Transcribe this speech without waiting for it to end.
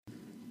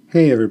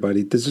Hey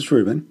everybody, this is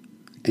Ruben,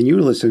 and you're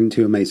listening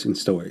to Amazing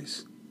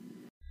Stories.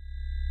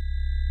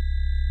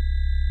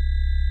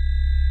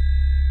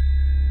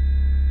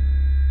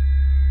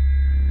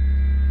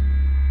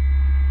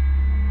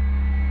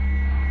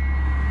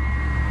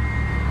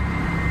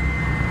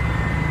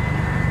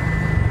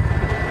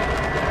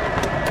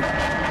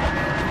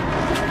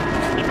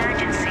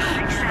 Emergency,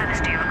 which service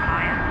do you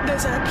require?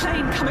 There's a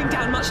plane coming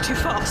down much too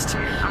fast.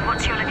 And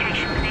what's your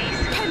location, please?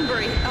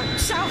 Penbury,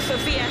 south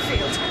of the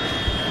airfield.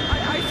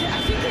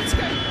 I think it's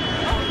going...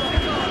 Oh my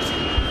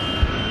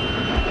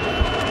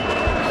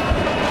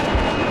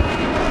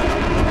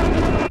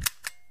God!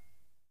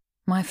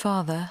 My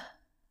father,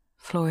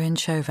 Florian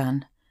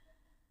Chauvin,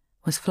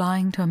 was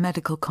flying to a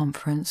medical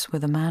conference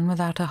with a man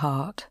without a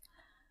heart,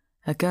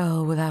 a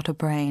girl without a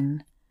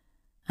brain,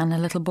 and a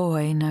little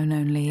boy known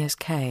only as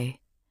Kay.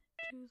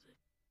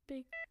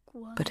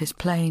 But his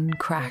plane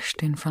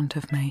crashed in front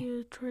of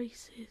me.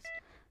 Traces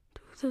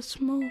to the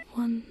small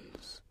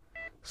ones,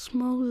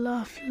 small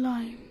love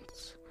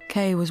lines.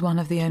 Kay was one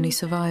of the only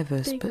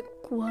survivors, but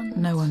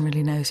no one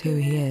really knows who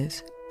he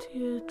is.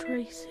 Tear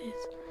traces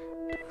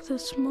to the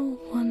small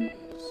ones,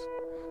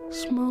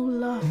 small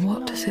love And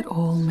what does it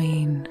all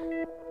mean?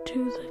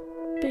 to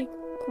the big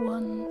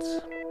ones,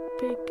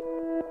 big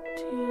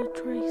tear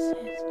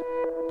traces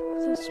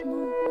to the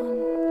small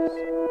ones,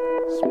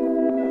 small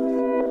love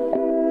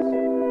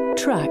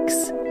lines.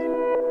 Tracks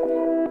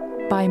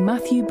by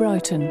Matthew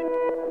Broughton.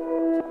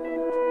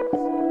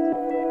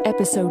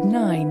 Episode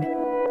 9,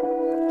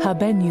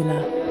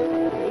 Habenula.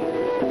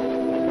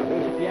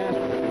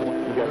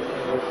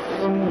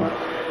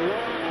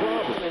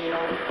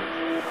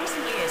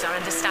 Recent years, our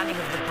understanding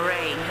of the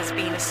brain has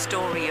been a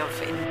story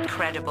of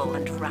incredible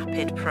and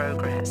rapid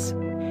progress.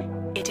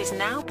 It is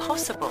now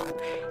possible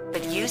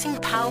that using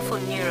powerful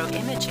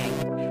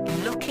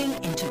neuroimaging, looking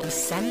into the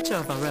center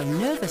of our own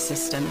nervous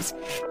systems,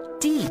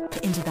 deep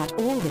into that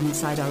organ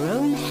inside our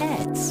own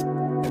heads,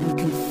 that we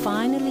can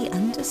finally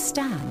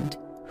understand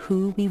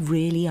who we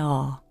really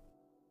are.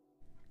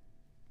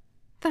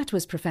 That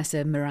was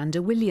Professor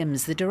Miranda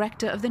Williams, the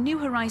director of the New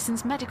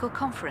Horizons Medical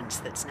Conference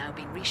that's now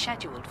been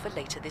rescheduled for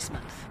later this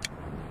month.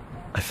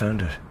 I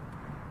found it.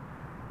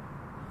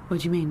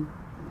 What do you mean?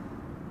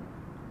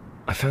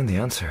 I found the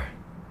answer.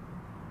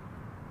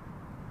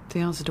 The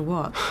answer to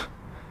what?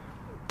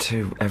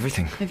 To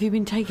everything. Have you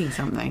been taking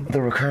something?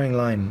 The recurring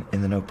line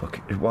in the notebook,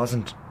 it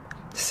wasn't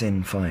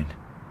sin fine.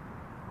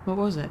 What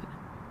was it?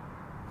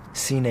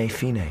 Sine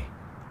fine.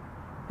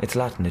 It's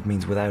Latin, it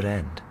means without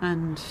end.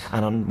 And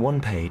on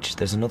one page,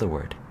 there's another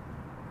word.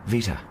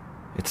 Vita.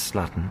 It's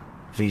Latin.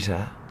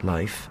 Vita,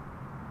 life.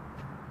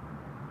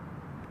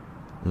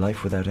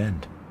 Life without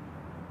end.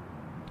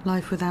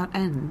 life without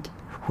end?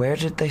 Where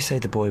did they say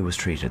the boy was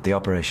treated? The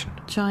operation?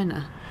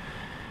 China.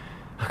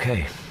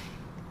 Okay.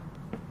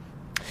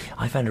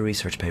 I found a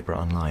research paper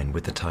online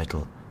with the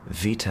title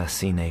Vita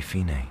Sine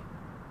Fine.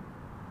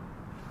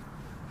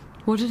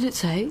 What did it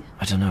say?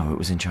 I don't know, it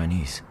was in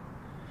Chinese.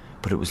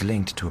 But it was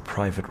linked to a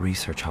private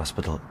research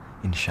hospital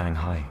in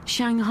Shanghai.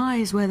 Shanghai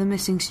is where the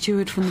missing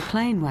steward from the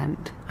plane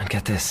went. And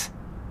get this.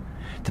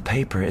 The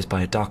paper is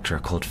by a doctor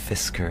called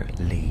Fisker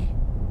Lee.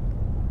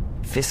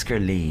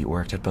 Fisker Lee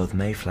worked at both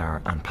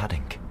Mayflower and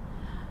Paddington.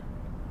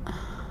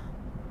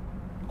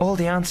 All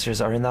the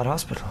answers are in that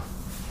hospital.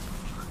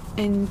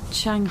 In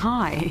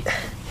Shanghai?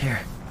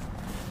 Here.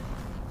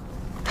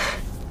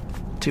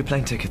 2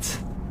 plane tickets.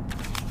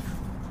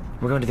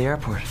 We're going to the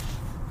airport.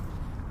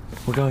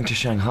 We're going to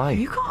Shanghai.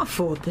 You can't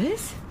afford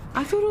this.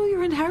 I thought all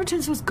your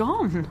inheritance was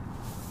gone.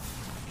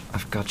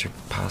 I've got your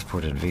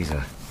passport and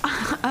visa.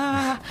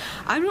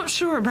 I'm not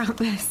sure about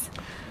this.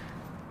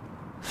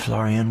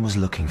 Florian was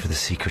looking for the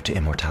secret to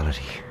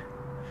immortality.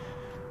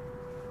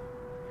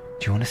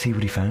 Do you want to see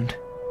what he found?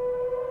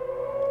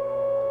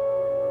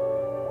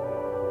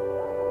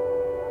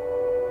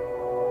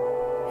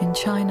 In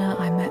China,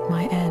 I met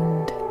my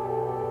end.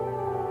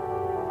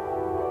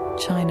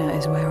 China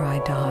is where I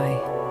die.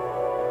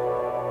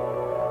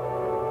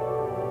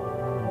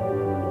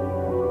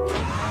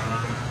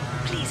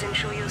 Please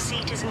ensure your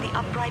seat is in the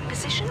upright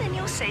position and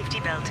your safety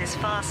belt is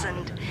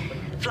fastened.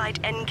 Flight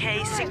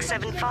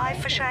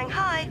NK675 for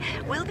Shanghai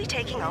will be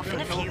taking off in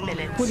a few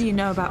minutes. What do you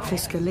know about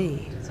Fisker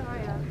Lee?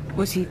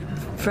 Was he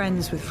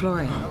friends with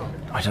Florian?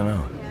 I don't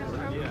know.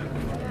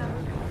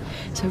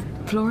 So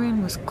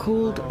Florian was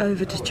called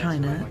over to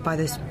China by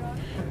this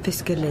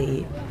Fisker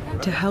Lee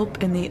to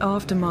help in the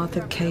aftermath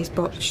of Kay's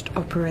botched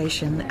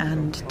operation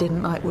and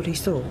didn't like what he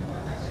saw.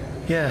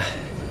 Yeah.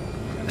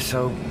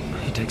 So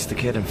he takes the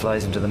kid and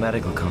flies him to the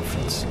medical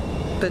conference.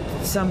 But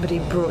somebody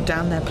brought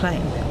down their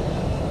plane.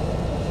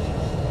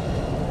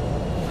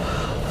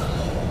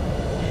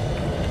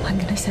 I'm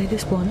going to say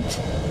this once,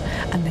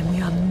 and then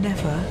we are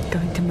never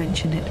going to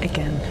mention it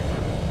again.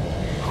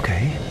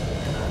 Okay.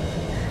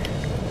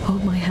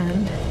 Hold my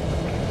hand.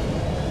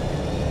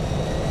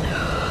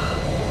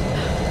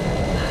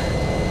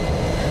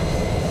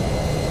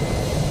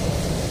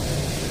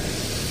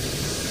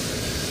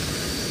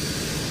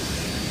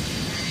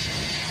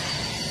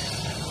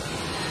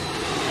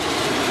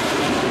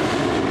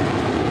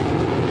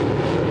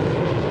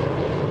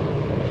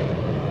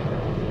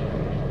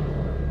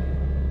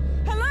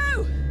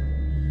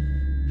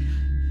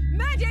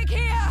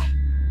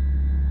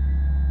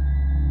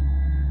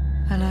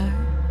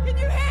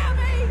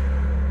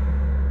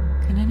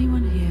 Can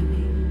anyone hear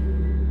me?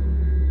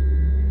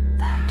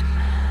 That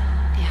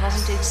man, he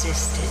hasn't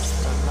existed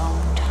for a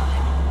long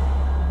time.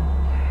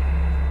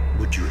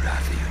 Would you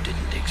rather you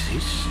didn't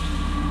exist?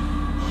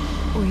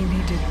 We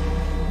need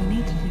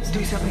to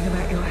do something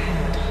about your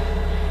head.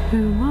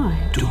 Who am I?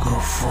 To go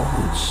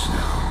forwards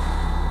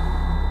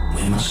now.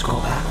 We must go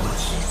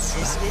backwards.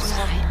 It's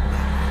midnight.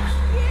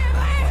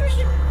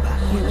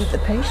 You were the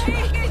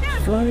patient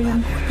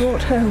Florian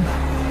brought home.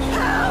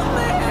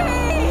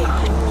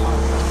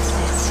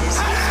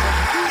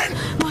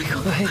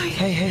 Michael! Oh,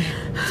 hey.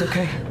 It's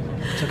okay.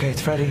 It's okay,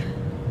 it's Freddy.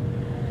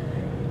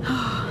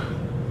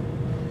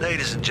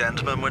 Ladies and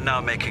gentlemen, we're now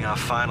making our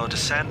final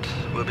descent.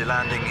 We'll be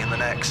landing in the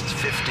next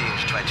 15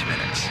 to 20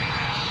 minutes.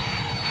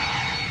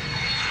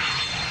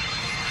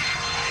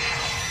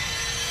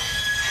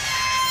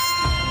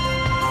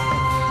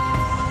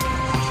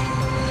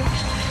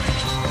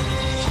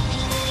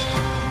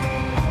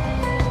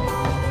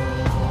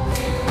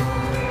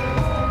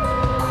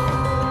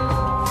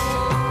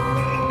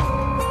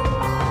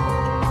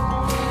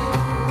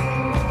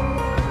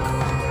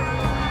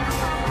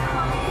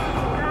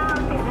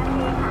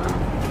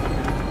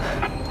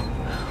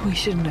 We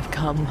shouldn't have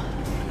come.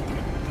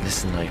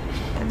 Listen,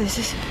 This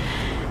is...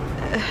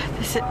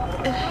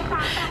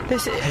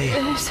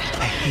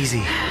 Hey,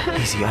 easy,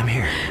 I'm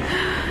here.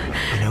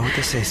 I know what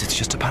this is, it's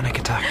just a panic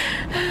attack.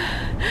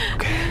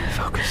 Okay,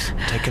 focus,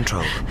 take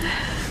control.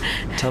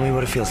 Tell me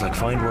what it feels like,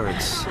 find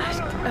words.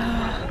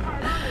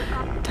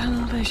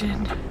 Tunnel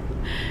vision.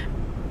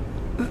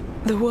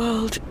 The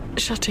world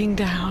shutting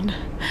down.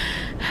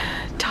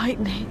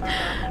 Tightening.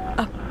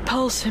 A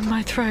pulse in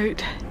my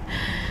throat.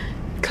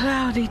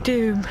 Cloudy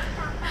doom.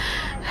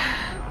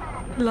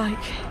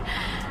 Like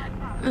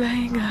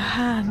laying a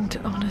hand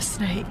on a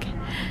snake.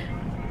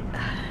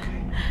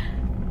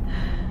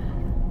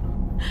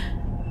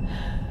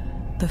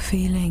 The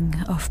feeling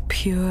of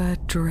pure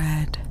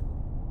dread.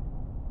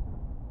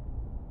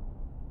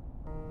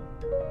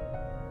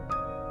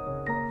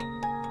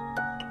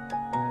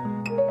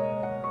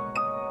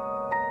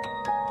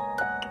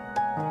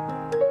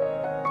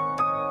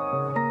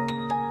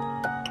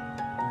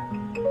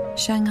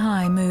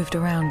 Shanghai moved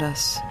around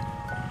us.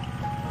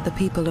 The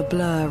people a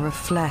blur of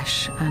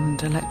flesh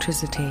and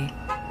electricity.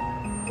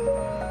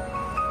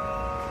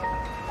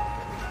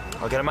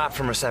 I'll get a map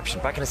from reception.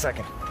 Back in a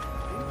second.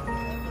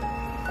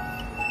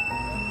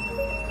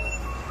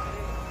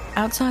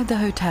 Outside the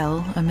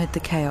hotel, amid the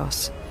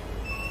chaos,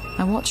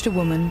 I watched a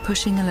woman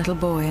pushing a little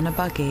boy in a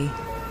buggy.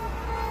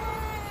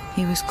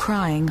 He was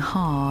crying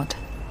hard,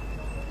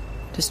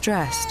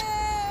 distressed.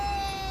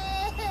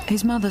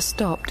 His mother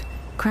stopped,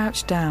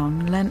 crouched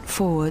down, leant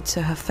forward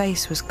so her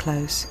face was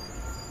close,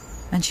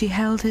 and she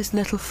held his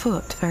little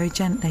foot very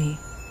gently.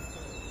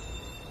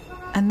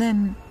 And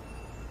then,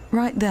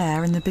 right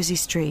there in the busy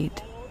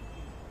street,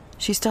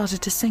 she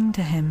started to sing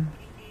to him,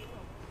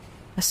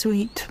 a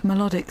sweet,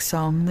 melodic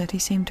song that he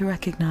seemed to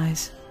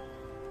recognize.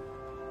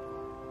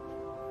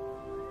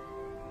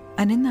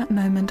 And in that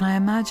moment I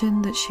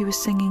imagined that she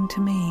was singing to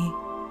me.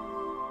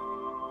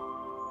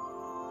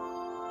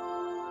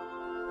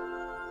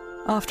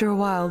 After a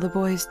while the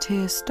boy's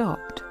tears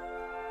stopped,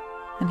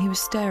 and he was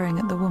staring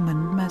at the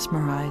woman,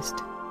 mesmerized.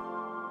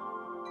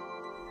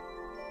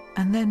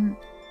 And then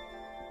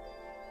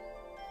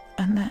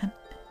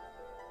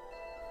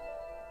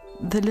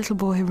the little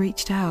boy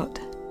reached out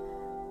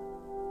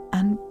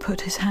and put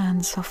his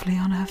hand softly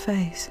on her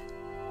face,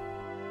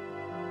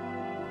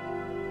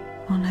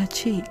 on her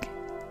cheek.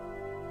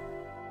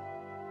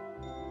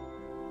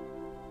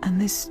 And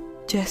this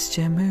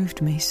gesture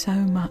moved me so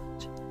much.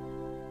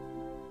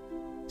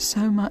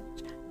 So much.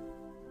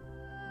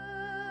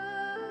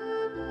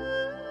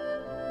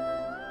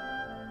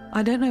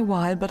 I don't know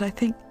why, but I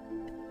think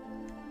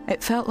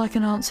it felt like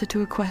an answer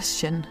to a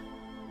question.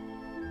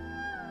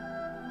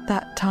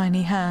 That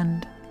tiny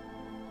hand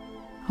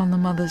on the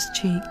mother's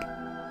cheek.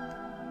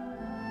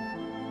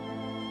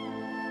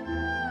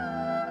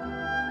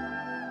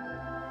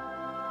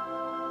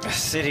 The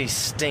city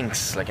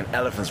stinks like an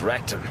elephant's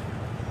rectum.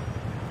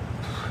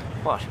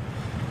 What?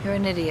 You're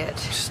an idiot.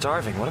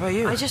 Starving. What about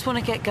you? I just want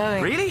to get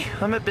going. Really?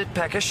 I'm a bit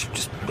peckish.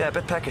 A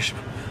bit peckish.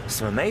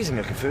 Some amazing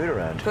looking food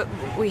around. But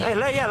we... Hey,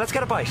 let's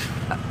get a bite.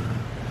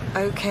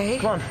 Okay.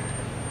 Come on.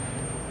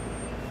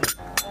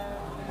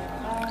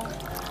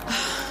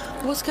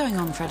 What's going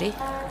on, Freddy?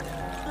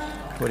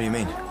 What do you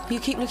mean? You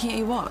keep looking at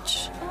your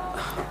watch.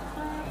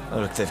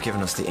 Oh, look, they've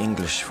given us the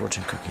English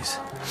fortune cookies.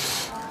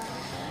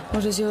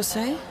 What does yours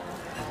say?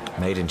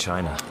 Made in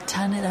China.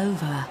 Turn it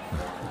over.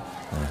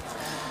 Yeah.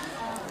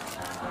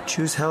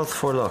 Choose health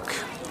for luck.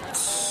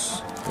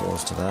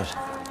 Balls to that.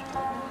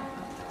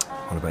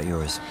 What about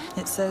yours?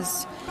 It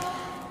says,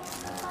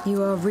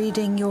 you are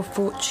reading your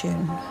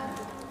fortune.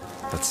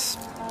 That's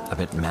a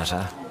bit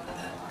meta.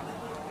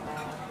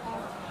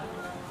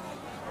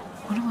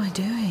 What am I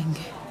doing?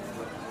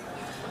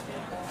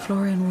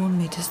 Florian warned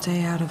me to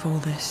stay out of all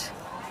this.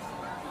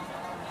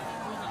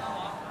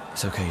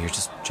 It's okay, you're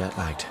just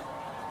jet-lagged.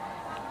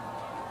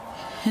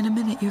 In a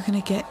minute you're going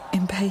to get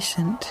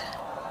impatient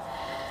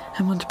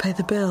and want to pay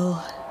the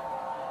bill.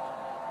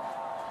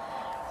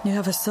 You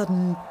have a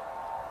sudden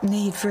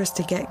need for us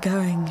to get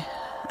going,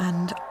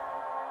 and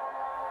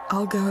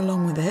I'll go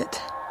along with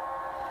it.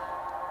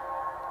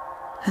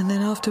 And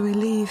then after we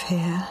leave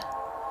here,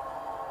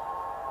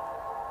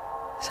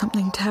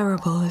 something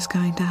terrible is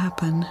going to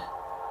happen.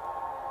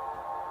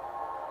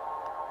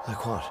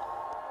 Like what?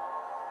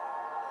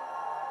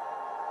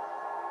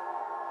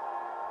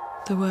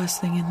 The worst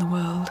thing in the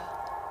world.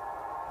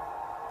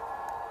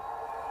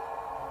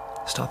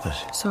 Stop it.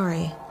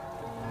 Sorry.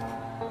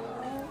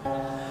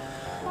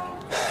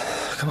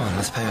 Come on,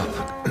 let's pay up.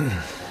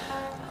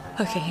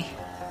 Okay.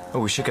 Oh,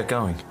 we should get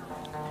going.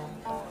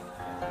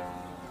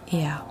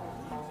 Yeah.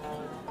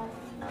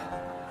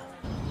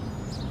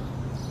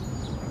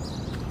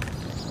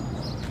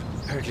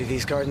 Apparently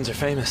these gardens are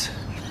famous.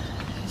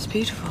 It's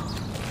beautiful.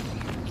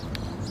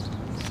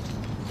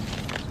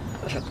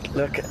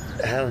 Look,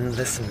 Helen,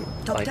 listen.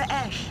 Dr.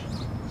 Ash.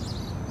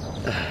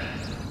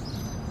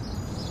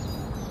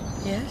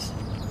 Yes?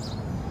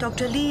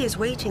 Dr. Lee is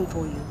waiting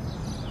for you.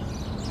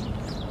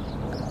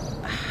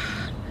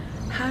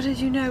 How did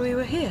you know we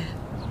were here?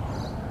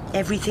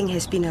 Everything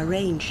has been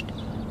arranged.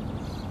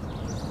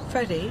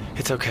 Freddie?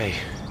 It's okay.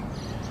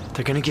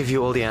 They're gonna give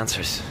you all the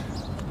answers.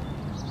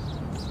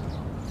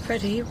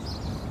 Freddie,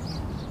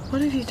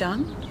 what have you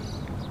done?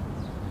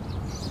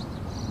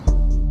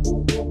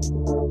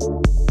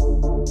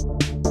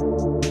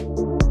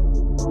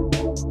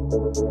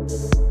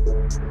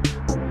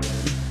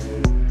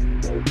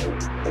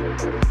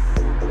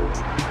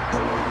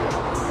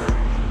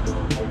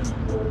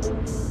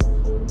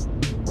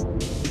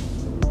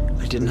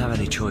 I didn't have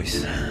any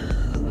choice.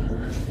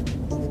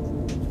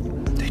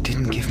 They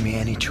didn't give me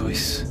any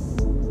choice.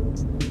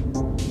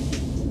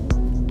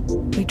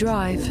 We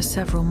drive for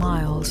several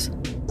miles,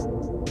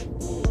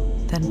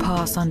 then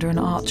pass under an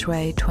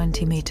archway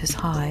 20 meters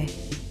high.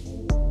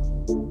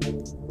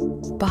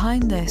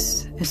 Behind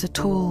this is a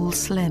tall,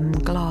 slim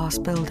glass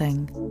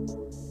building.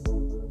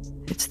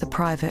 It's the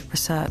private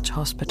research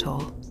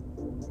hospital.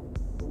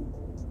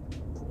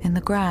 In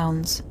the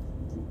grounds,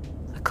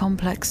 a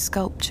complex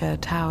sculpture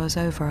towers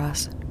over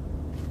us.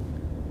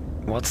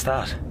 What's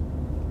that?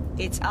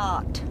 It's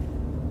art.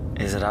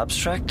 Is it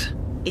abstract?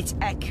 It's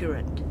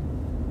accurate.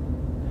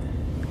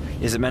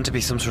 Is it meant to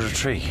be some sort of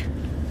tree?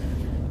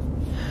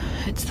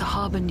 It's the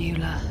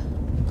Habenula,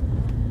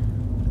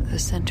 the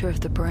center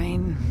of the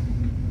brain.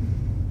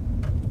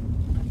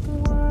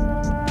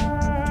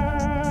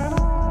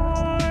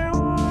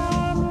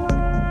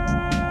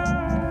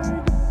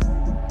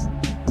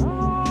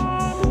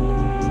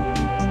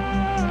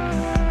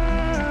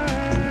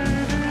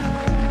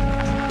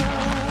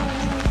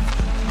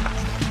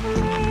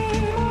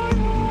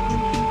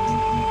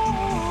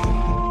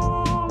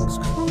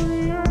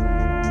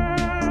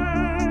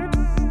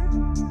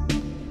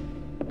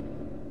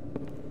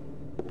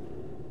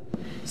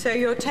 So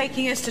you're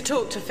taking us to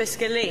talk to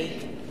Fisker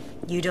Lee?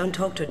 You don't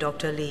talk to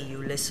Dr. Lee, you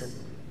listen.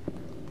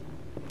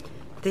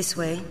 This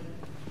way.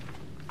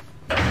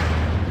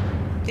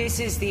 This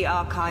is the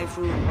archive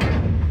room.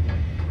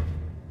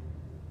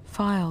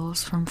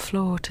 Files from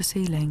floor to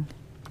ceiling.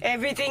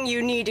 Everything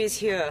you need is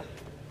here.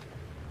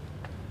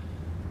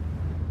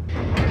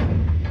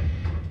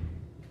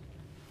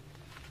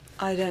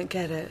 I don't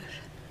get it.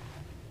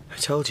 I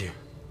told you.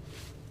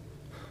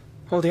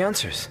 All the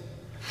answers.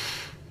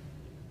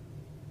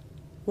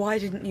 Why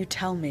didn't you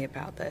tell me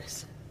about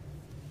this?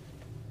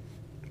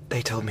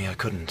 They told me I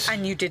couldn't.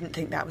 And you didn't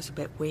think that was a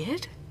bit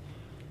weird?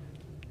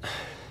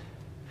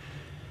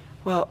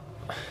 Well,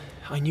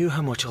 I knew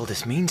how much all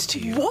this means to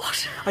you.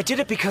 What? I did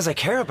it because I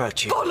care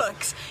about you.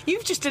 Bollocks!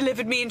 You've just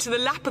delivered me into the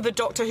lap of the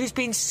doctor who's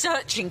been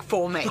searching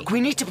for me. Look,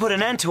 we need to put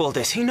an end to all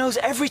this. He knows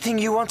everything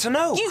you want to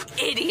know. You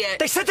idiot!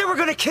 They said they were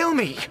going to kill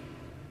me.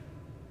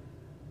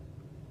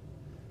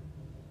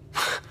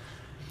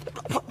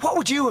 What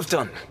would you have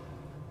done?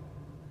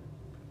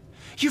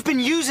 You've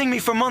been using me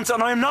for months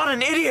and I'm not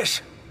an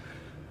idiot.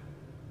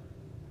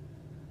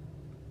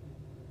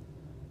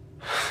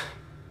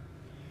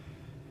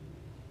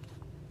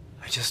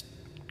 I just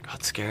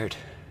got scared.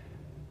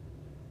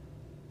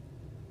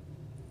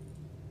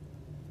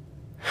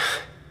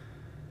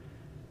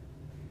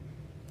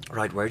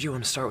 Right, where do you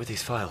want to start with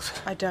these files?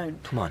 I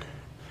don't. Come on.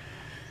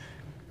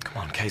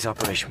 Come on, Kay's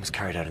operation was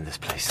carried out in this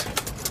place.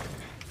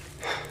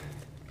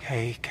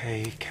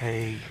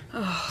 K.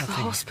 Oh, the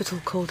hospital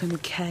called him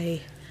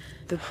K.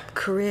 The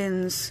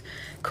Koreans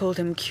called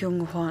him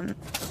Kyung Hwan.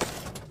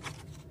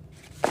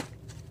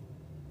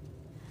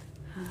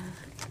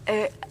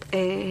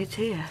 It's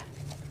here.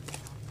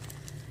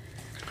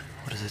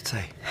 What does it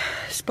say?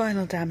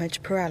 Spinal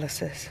damage,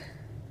 paralysis.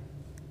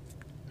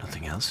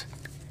 Nothing else?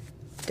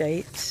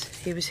 Dates.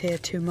 He was here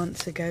 2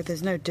 months ago.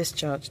 There's no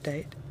discharge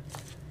date.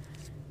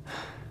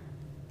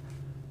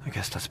 I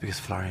guess that's because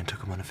Florian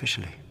took him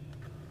unofficially.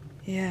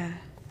 Yeah.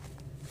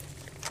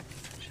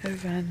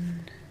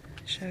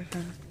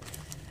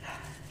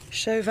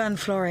 Chauvin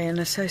Florian,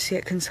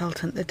 associate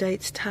consultant. The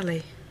dates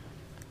tally.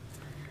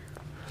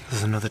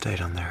 There's another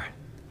date on there.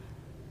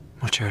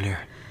 Much earlier.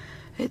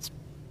 It's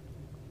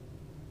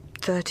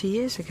 30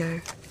 years ago.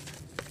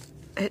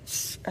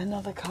 It's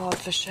another card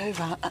for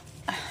Chauvin.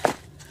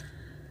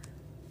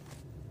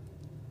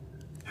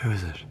 Who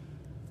is it?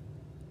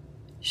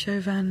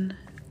 Chauvin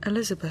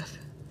Elizabeth.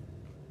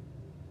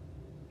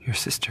 Your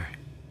sister?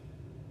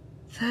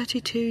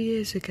 32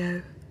 years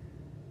ago.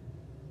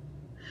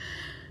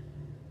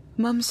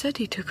 Mum said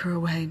he took her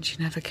away and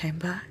she never came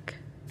back.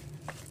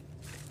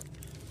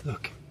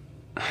 Look,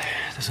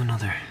 there's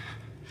another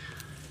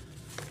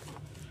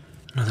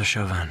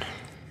Chauvin.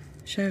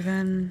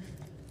 Chauvin...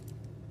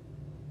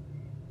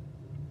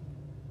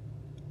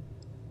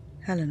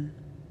 Helen.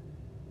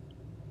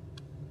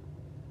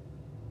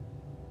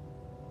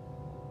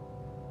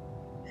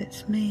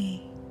 It's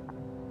me.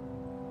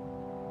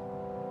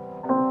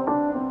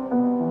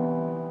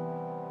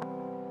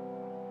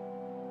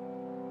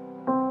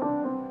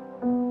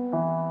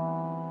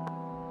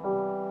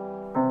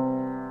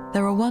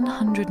 There are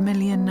 100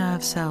 million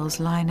nerve cells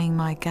lining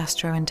my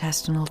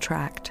gastrointestinal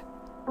tract.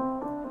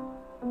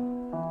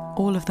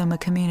 All of them are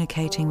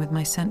communicating with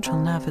my central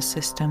nervous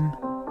system.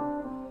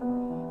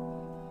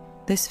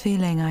 This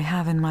feeling I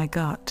have in my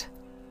gut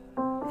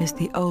is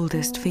the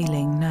oldest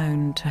feeling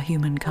known to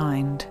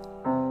humankind.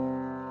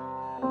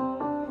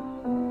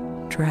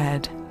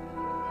 Dread.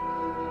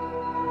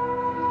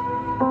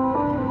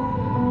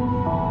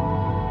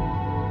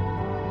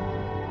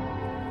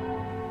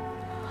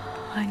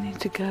 I need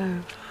to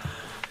go.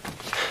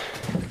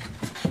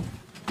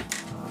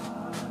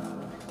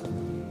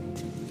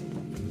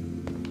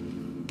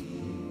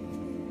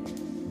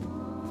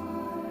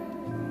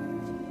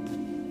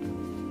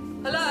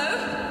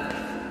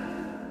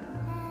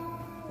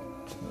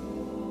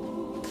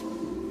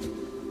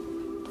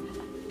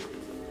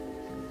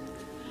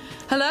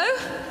 Hello?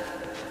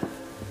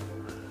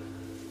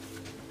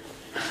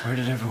 Where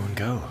did everyone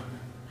go?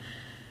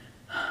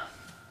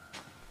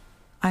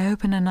 I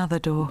open another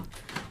door.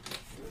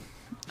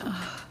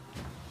 Oh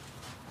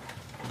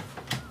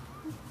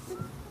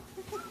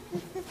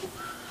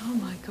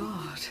my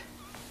God.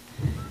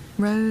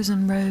 Rows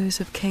and rows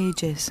of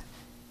cages,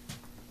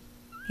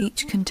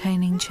 each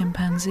containing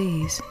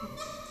chimpanzees.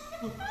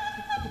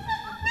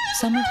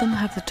 Some of them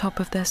have the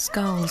top of their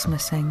skulls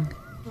missing.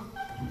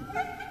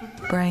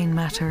 Brain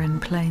matter in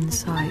plain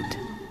sight.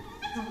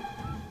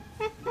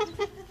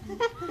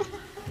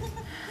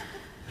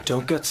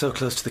 Don't get so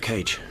close to the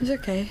cage. It's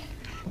okay.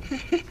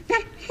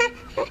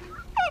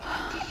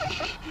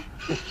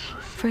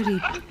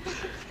 Freddie,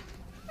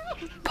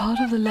 part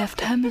of the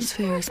left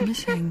hemisphere is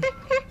missing.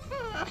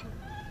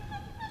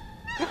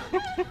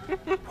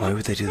 Why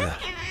would they do that?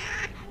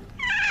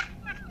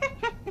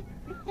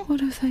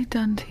 What have they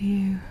done to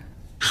you?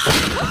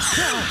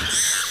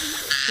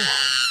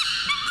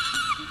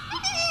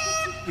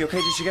 You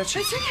okay? Did she get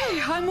you? It's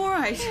okay, I'm all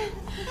right.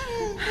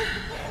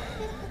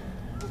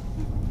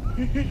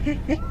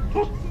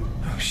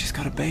 Oh, she's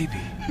got a baby.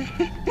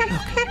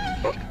 Look.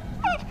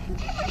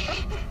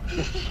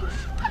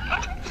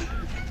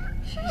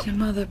 She's a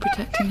mother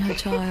protecting her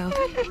child.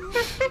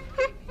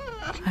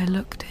 I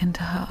looked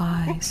into her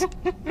eyes.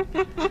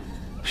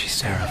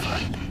 She's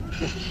terrified.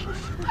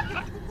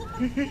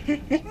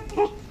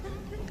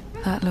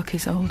 That look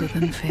is older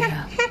than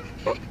fear.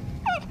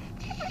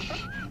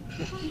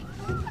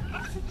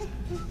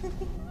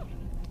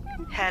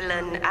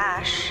 Helen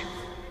Ash,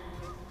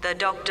 the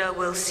doctor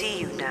will see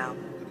you now.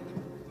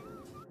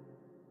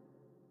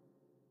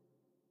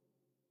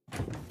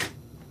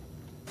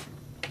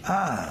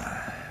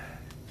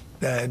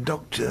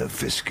 Dr.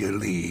 Fisker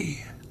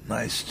Lee.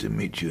 Nice to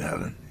meet you,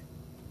 Helen.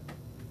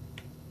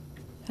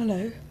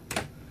 Hello.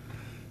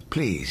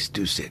 Please,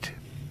 do sit.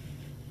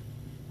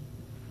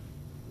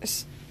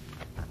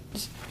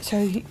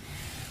 So,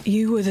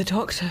 you were the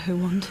doctor who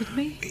wanted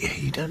me?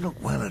 You don't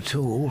look well at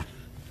all.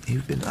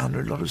 You've been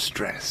under a lot of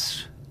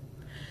stress.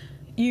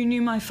 You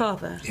knew my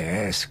father?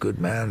 Yes, good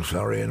man,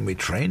 Florian. We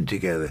trained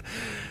together.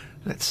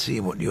 Let's see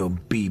what your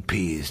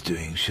BP is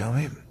doing, shall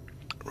we?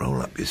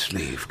 Roll up your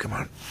sleeve. Come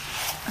on.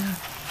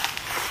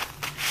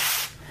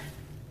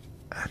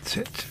 That's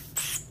it.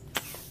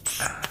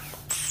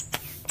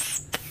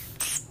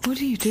 What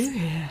do you do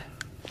here?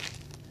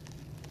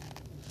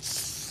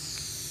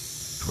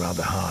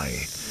 Rather high.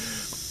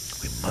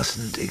 We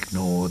mustn't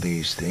ignore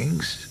these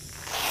things.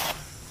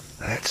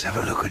 Let's have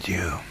a look at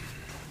you.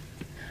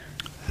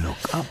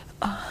 Look up.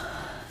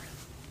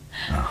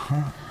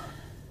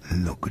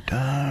 Look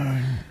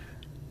down.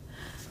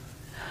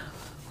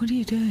 What are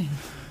you doing?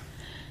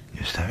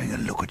 Just having a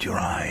look at your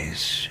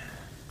eyes.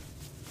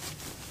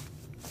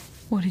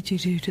 What did you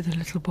do to the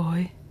little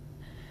boy?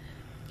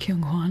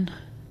 Kyung-hwan?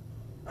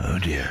 Oh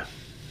dear.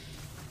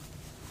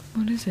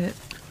 What is it?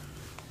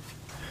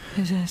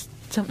 Is there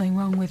something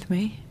wrong with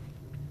me?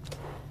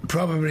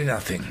 Probably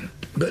nothing.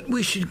 But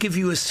we should give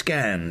you a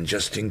scan,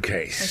 just in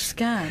case. A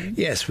scan?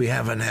 Yes, we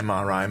have an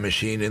MRI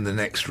machine in the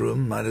next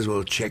room. Might as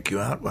well check you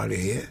out while you're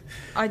here.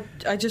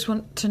 I just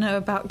want to know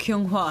about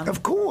Kyung-hwan.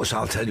 Of course,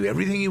 I'll tell you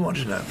everything you want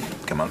to know.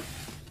 Come on.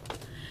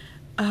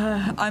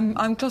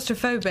 I'm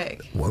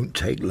claustrophobic. Won't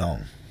take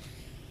long.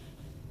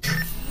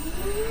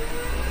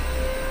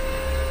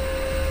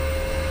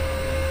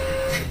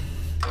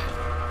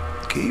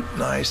 Keep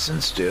nice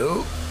and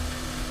still.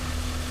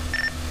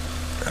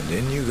 And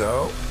in you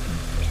go.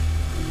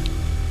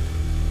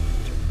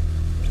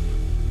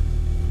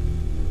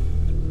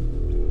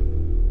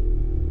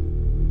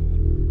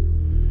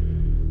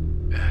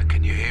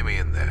 Can you hear me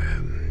in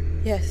there?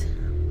 Yes.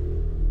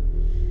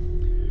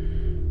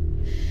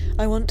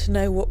 I want to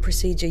know what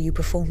procedure you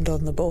performed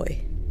on the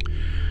boy.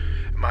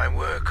 My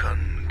work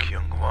on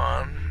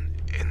Kyung-hwan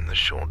in the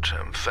short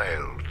term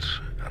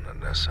failed, and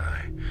unless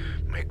I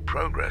make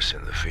progress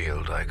in the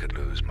field, I could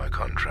lose my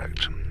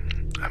contract.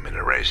 I'm in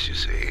a race, you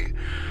see,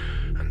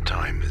 and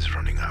time is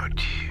running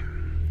out.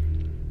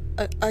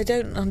 I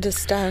don't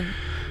understand.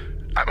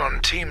 I'm on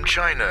Team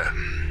China.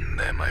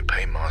 They're my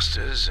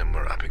paymasters, and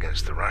we're up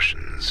against the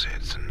Russians.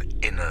 It's an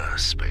inner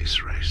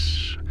space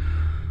race.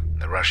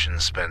 The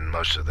Russians spend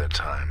most of their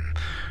time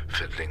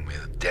fiddling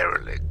with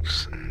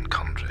derelicts and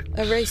conflicts.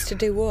 A race to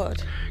do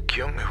what?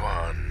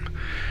 Kyung-hwan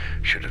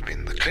should have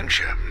been the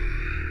clincher.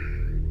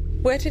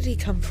 Where did he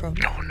come from?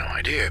 Oh, no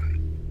idea.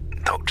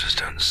 Doctors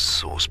don't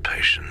source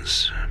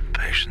patients.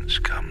 Patients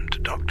come to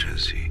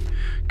doctors. He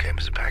came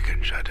as a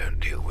package. I don't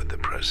deal with the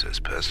process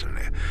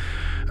personally.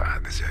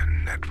 There's a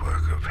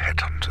network of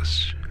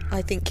headhunters.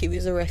 I think he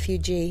was a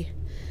refugee,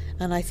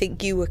 and I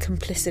think you were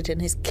complicit in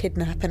his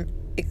kidnap and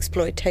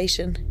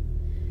exploitation.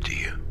 Do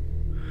you?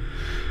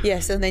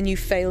 Yes, and then you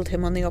failed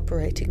him on the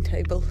operating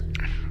table.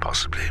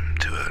 Possibly.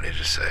 Too early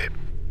to say.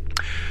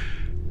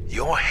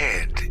 Your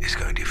head is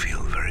going to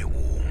feel very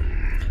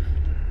warm.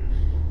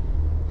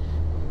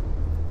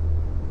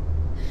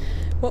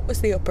 What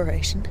was the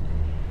operation?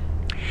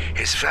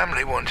 His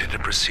family wanted a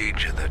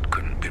procedure that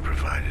couldn't be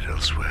provided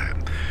elsewhere.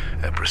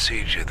 A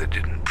procedure that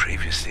didn't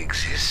previously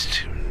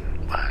exist.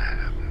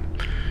 Why,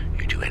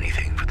 you do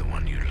anything for the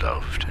one you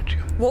love, don't you?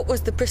 What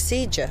was the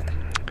procedure?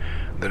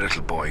 The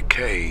little boy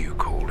Kay, you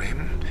call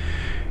him.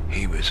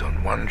 He was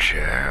on one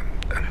chair,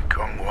 and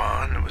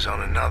Kyung-hwan was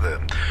on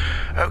another.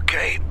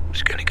 Okay,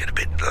 it's going to get a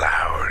bit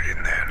loud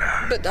in there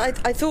now. But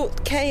I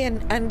thought Kay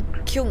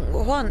and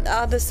Kyung-hwan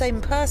are the same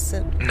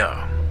person.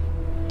 No.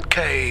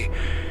 Kay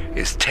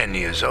is 10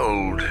 years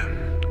old.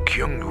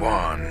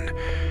 Kyung-hwan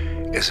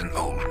is an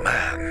old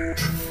man.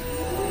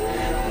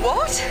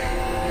 What?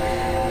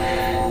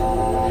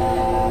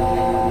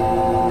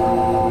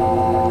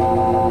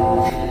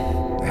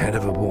 The head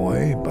of a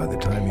boy, by the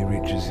time he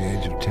reaches the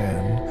age of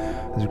 10,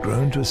 has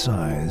grown to a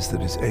size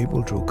that is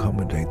able to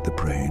accommodate the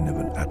brain of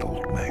an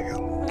adult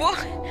male.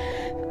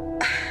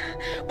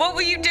 What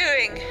were you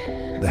doing?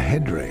 The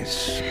head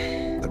race.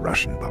 The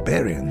Russian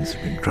barbarians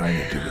have been trying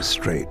to do a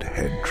straight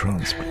head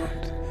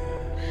transplant.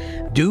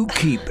 Do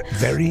keep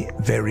very,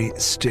 very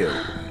still.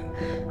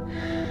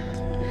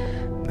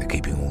 They're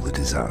keeping all the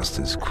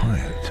disasters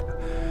quiet.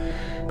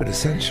 But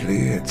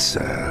essentially, it's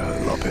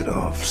lop it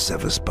off,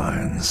 sever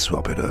spine,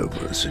 swap it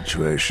over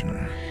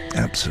situation.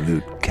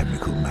 Absolute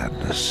chemical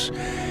madness.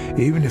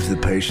 Even if the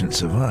patient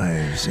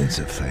survives, it's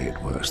a fate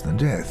worse than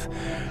death.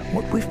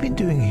 What we've been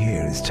doing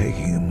here is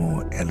taking a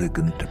more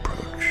elegant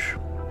approach.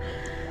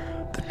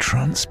 The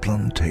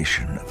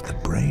transplantation of the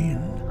brain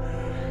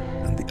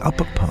and the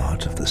upper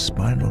part of the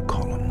spinal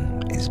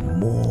column is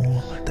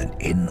more than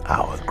in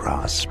our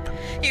grasp.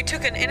 You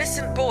took an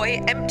innocent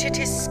boy, emptied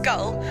his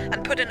skull,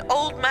 and put an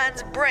old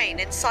man's brain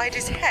inside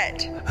his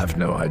head. I've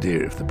no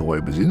idea if the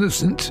boy was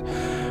innocent,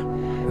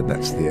 but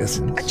that's the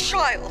essence. A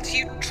child,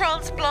 you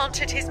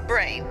transplanted his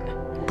brain.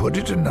 Put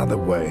it another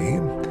way,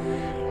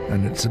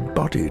 and it's a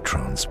body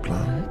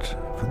transplant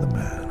for the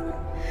man.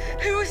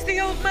 Who was the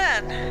old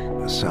man?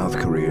 A South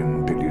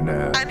Korean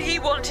billionaire. And he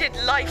wanted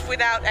life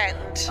without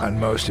end. And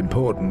most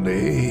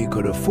importantly, he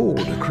could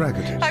afford a crack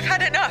at it. I've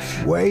had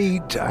enough.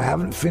 Wait, I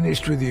haven't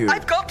finished with you.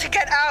 I've got to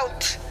get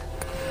out.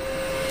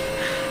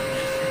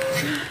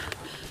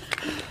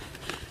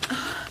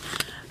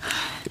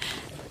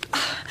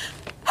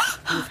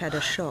 You've had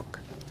a shock.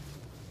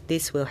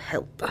 This will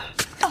help.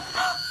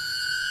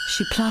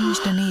 She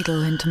plunged a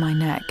needle into my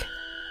neck.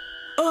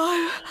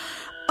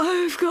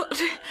 I've got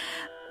to...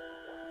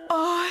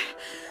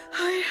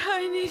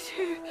 I need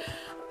to...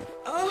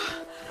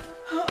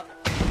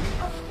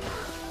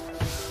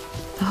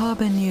 The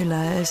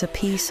habenula is a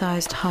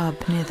pea-sized hub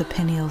near the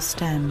pineal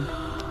stem.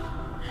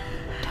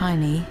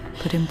 Tiny,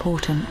 but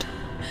important.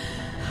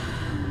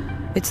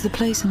 It's the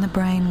place in the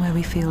brain where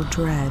we feel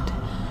dread,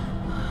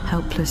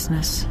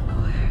 helplessness,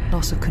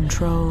 loss of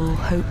control,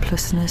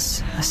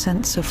 hopelessness, a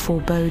sense of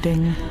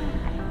foreboding,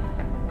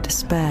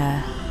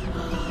 despair.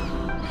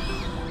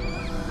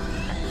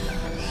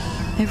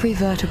 Every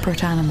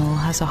vertebrate animal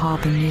has a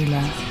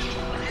habenula.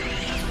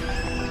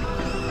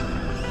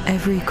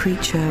 Every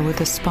creature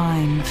with a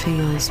spine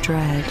feels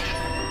dread.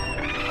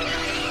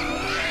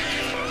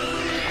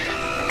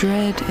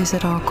 Dread is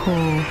at our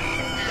core,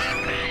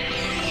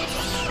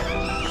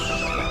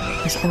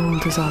 as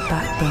old as our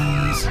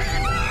backbones.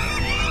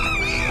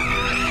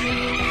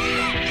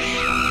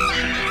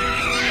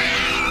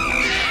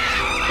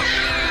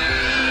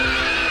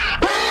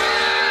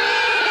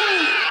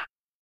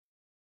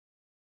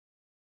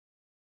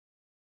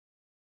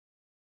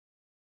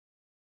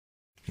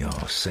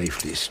 You're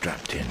safely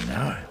strapped in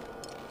now.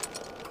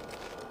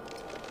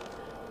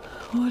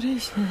 What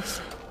is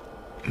this?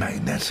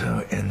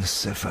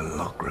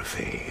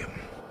 Magnetoencephalography.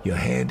 Your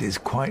head is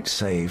quite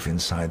safe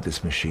inside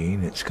this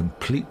machine. It's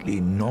completely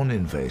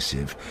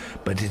non-invasive,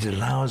 but it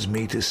allows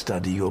me to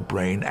study your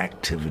brain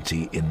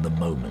activity in the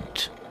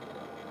moment.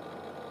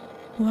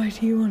 Why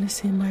do you want to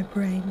see my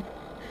brain?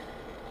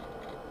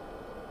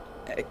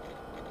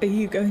 Are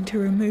you going to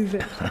remove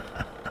it?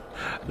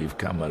 We've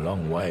come a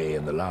long way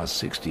in the last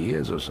 60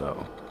 years or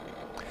so.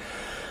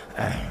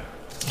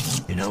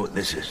 You know what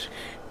this is?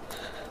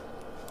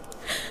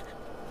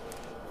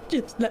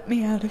 Just let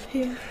me out of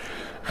here.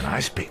 An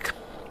ice pick.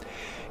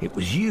 It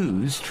was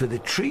used for the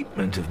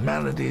treatment of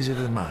maladies of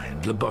the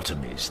mind,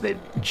 lobotomies. They'd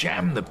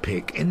jam the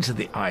pick into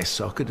the eye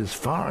socket as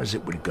far as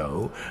it would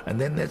go,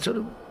 and then they'd sort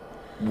of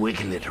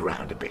wiggle it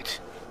around a bit.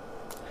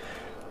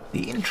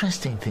 The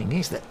interesting thing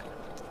is that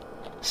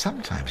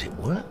sometimes it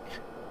worked.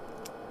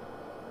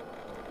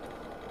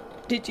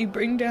 Did you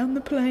bring down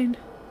the plane?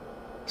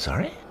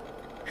 Sorry?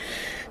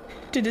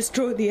 To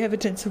destroy the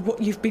evidence of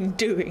what you've been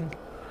doing.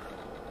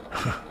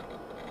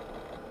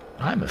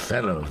 I'm a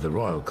fellow of the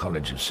Royal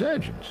College of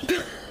Surgeons.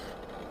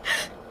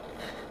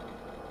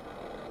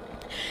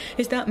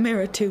 Is that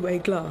mirror two-way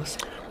glass?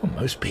 Well,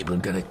 most people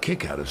get a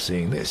kick out of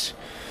seeing this.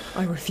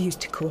 I refuse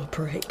to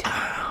cooperate.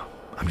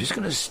 I'm just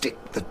going to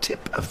stick the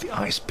tip of the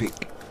ice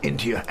pick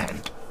into your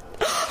hand.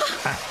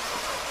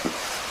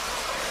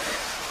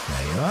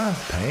 There you are,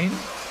 Payne.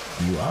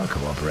 You are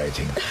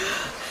cooperating.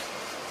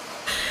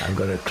 I've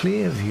got a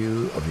clear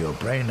view of your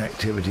brain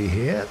activity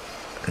here.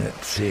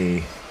 Let's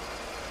see.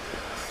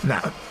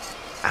 Now,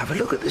 have a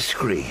look at the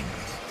screen.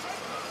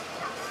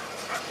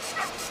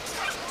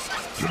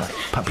 Do you like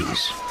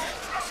puppies?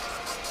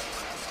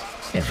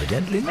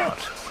 Evidently not.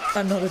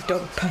 I'm not a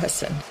dog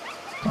person.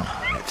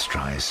 Oh, let's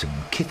try some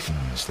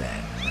kittens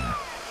then.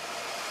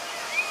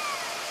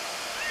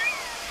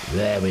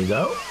 There we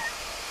go.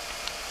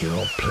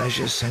 Your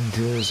pleasure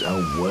centers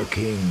are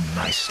working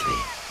nicely.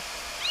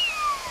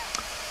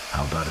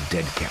 How about a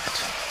dead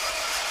cat?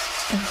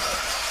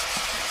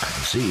 I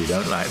can see you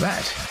don't like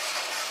that.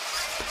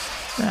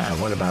 Now,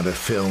 what about a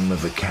film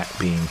of a cat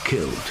being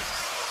killed?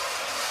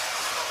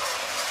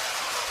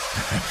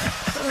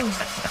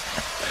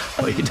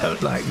 Well, you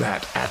don't like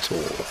that at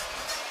all.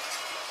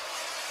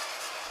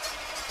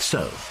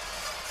 So,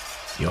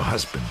 your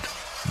husband,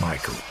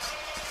 Michael,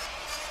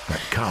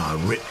 that car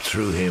ripped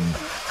through him.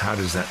 How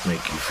does that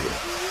make you feel?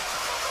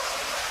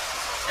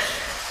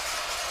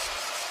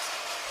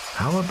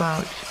 How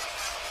about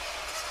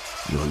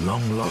your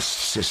long-lost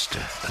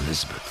sister,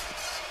 Elizabeth?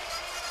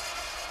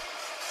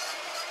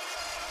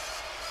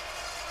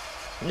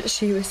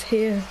 She was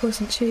here,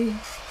 wasn't she?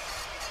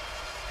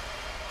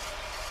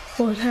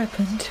 What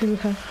happened to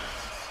her?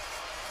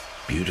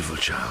 Beautiful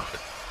child.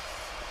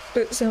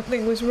 But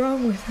something was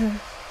wrong with her.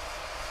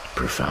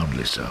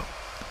 Profoundly so.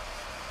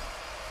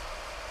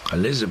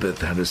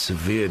 Elizabeth had a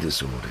severe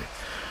disorder,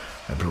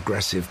 a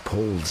progressive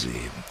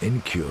palsy,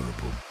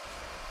 incurable,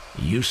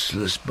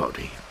 useless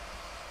body.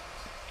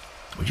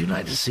 Would you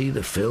like to see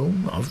the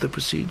film of the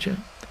procedure?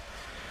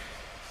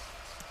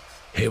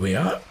 Here we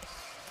are.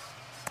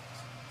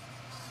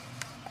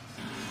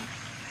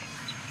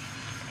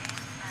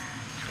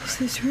 Is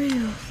this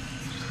real?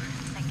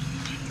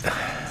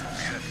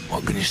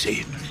 What can you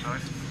see?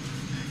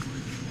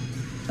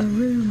 A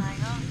room.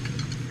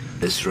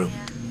 This room.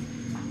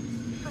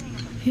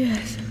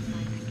 Yes.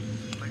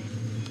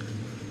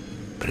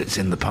 But it's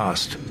in the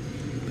past.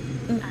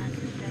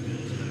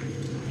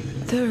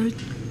 There are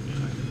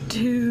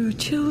two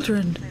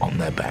children. On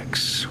their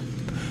backs.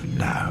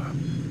 Now,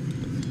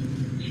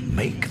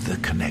 make the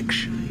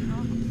connection.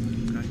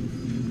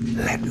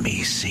 Let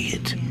me see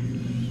it.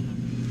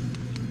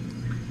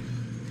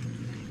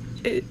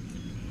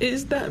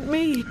 Is that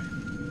me?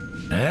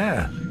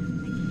 Yeah.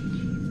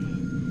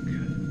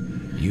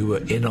 You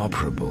were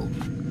inoperable.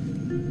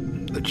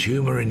 The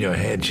tumour in your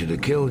head should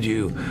have killed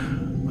you,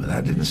 but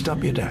that didn't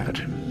stop your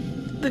dad.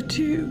 The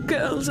two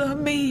girls are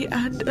me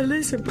and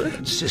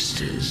Elizabeth.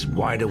 Sisters,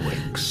 wide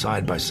awake,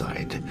 side by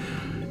side.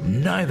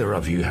 Neither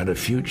of you had a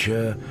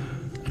future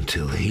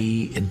until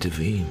he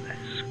intervened.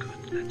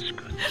 That's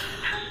good.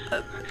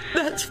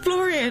 That's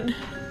Florian.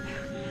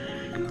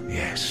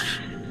 Yes.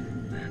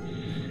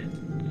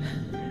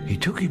 He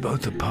took you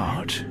both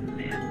apart,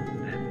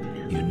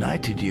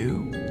 united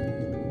you,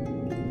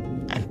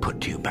 and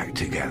put you back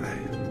together.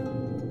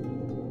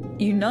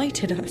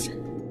 United us?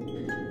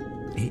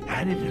 He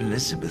added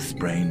Elizabeth's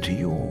brain to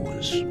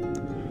yours.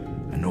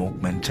 An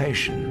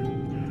augmentation.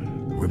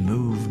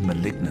 Removed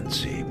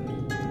malignancy.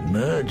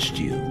 Merged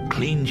you.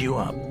 Cleaned you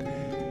up.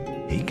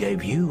 He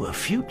gave you a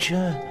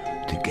future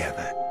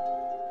together.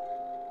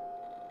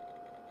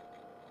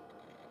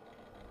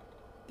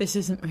 This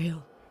isn't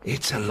real.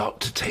 It's a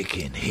lot to take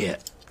in. Here,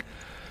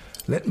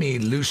 let me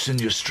loosen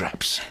your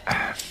straps.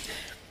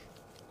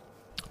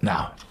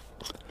 Now,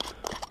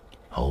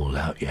 hold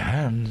out your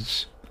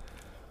hands.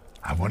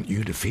 I want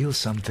you to feel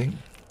something.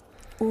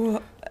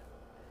 What?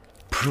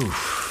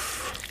 Proof.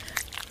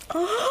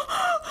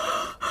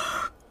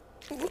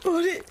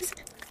 What is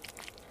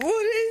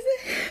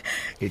it?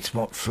 It's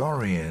what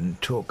Florian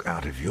took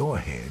out of your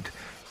head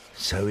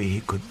so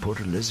he could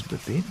put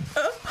Elizabeth in.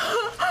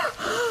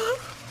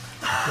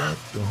 Got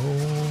the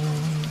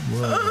whole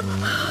world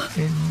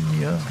in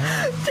your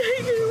hand.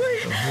 Take it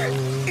away.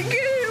 Get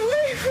it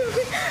away from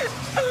me.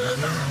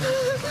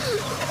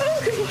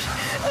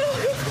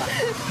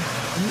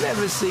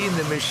 Never seen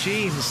the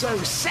machine so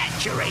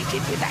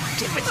saturated with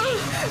activity.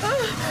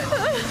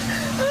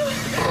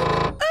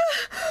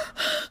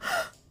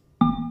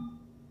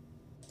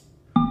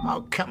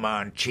 Oh, come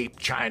on, cheap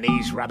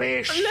Chinese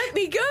rubbish. Let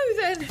me go,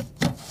 then.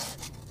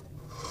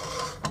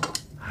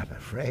 I'm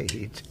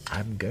afraid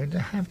I'm going to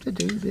have to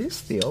do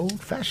this the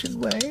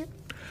old-fashioned way.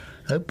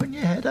 Open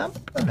your head up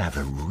and have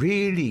a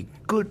really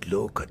good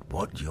look at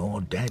what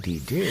your daddy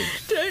did.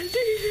 Don't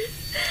do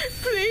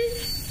this,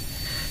 please.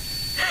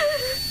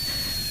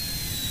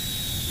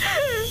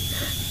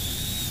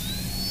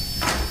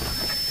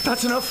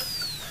 That's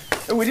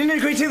enough. We didn't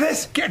agree to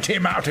this. Get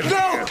him out of here.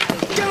 No!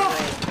 Get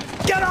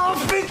off! Get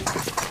off me!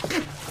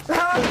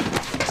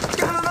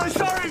 Helen, I'm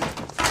sorry.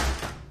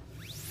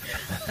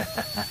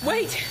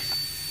 Wait.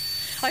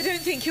 I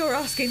don't think you're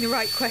asking the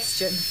right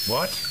question.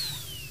 What?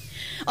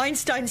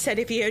 Einstein said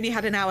if he only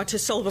had an hour to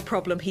solve a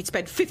problem, he'd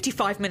spend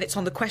 55 minutes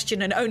on the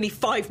question and only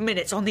 5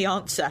 minutes on the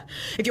answer.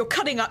 If you're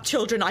cutting up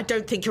children, I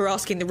don't think you're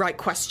asking the right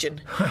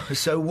question.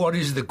 So what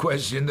is the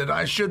question that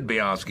I should be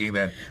asking,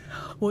 then?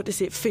 What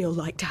does it feel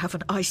like to have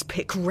an ice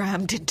pick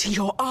rammed into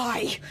your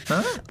eye?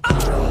 Huh?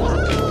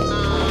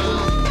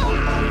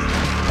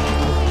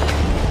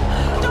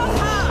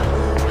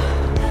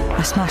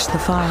 I smashed the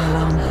fire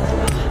alarm.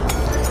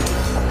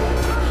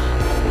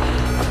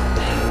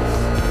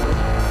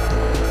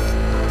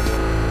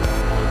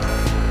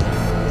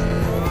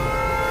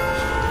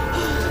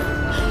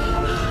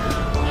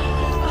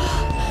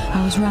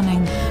 I was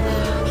running.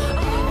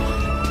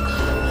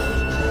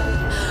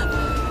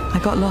 I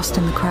got lost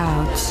in the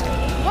crowds.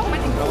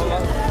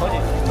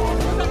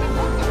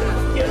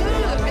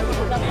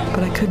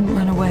 But I couldn't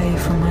run away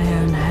from my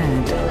own head.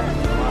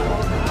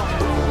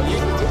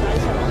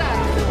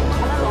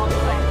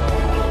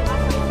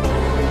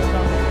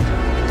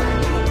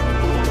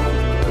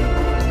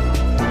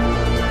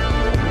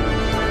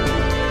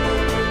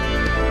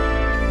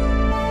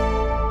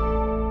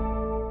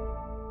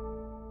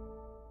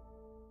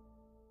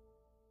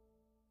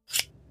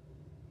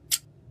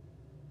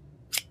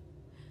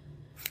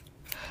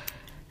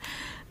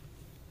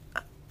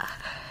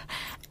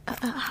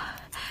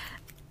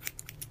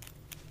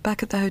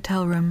 Back at the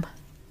hotel room,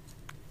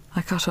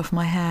 I cut off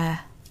my hair.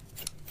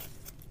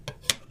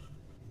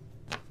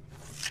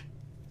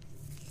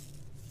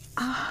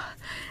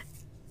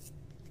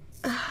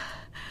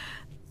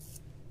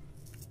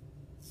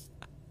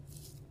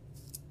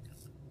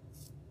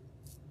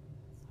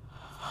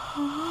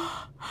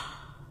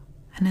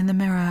 And in the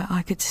mirror,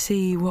 I could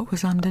see what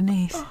was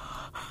underneath.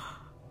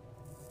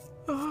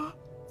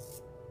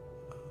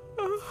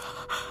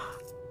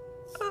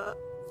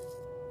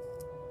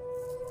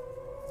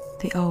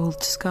 The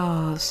old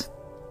scars.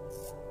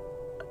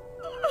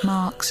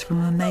 Marks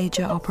from a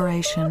major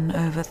operation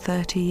over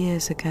 30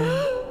 years ago.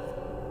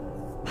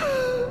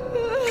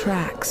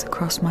 Tracks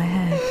across my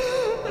head.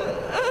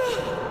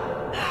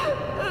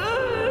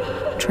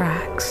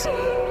 Tracks.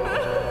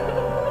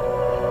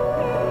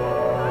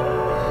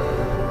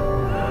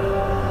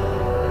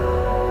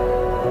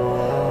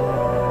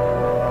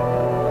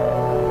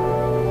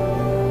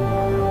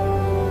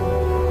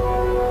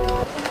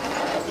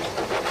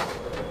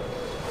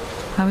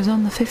 I was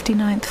on the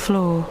 59th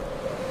floor.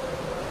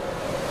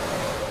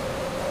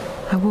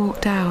 I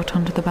walked out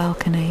onto the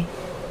balcony.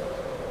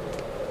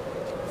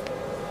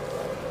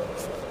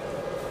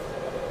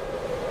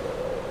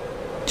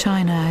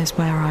 China is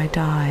where I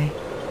die.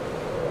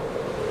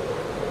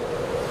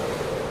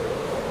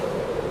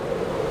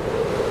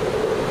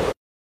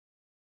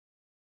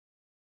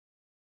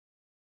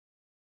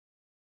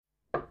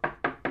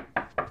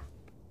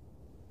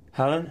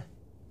 Helen?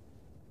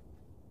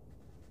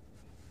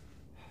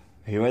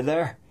 Are you in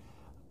there?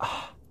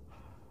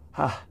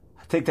 I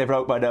think they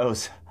broke my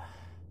nose.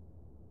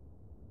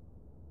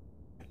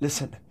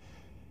 Listen.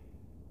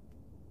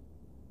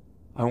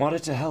 I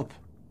wanted to help.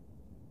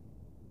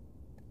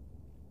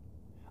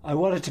 I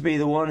wanted to be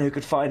the one who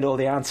could find all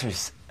the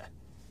answers.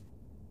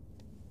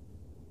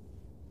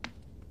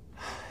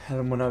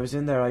 And when I was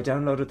in there, I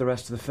downloaded the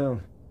rest of the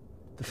film.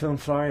 The film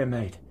Florian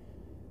made.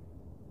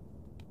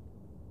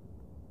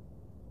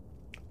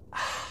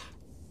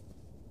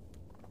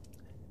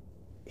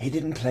 He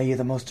didn't play you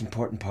the most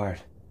important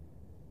part.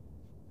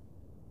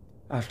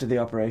 After the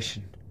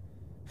operation,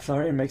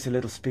 Florian makes a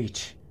little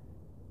speech.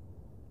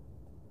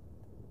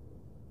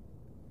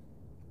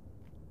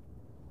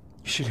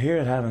 You should hear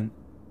it, Helen.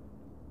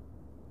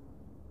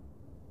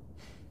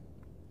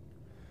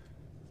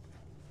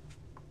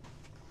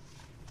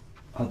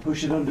 I'll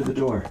push it under the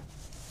door.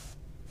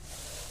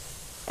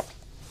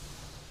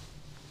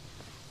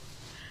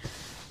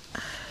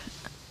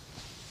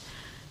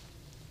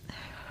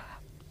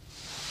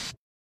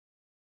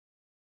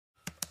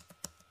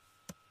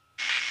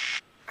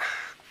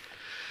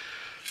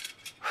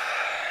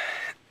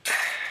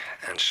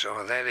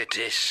 So there it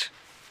is.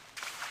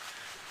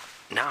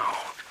 Now,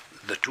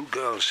 the two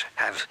girls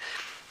have,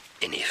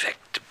 in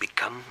effect,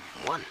 become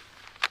one.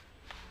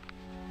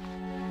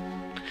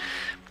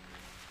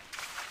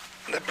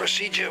 The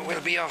procedure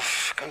will be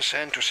of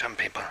concern to some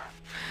people,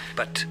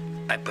 but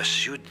I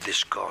pursued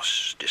this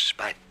course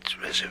despite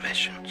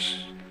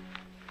reservations.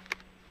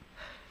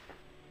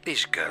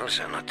 These girls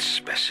are not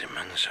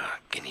specimens or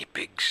guinea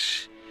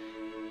pigs.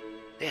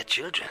 They are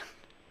children.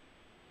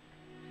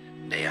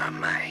 They are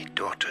my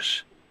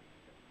daughters.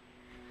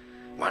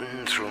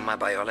 One through my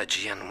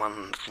biology and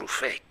one through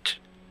fate.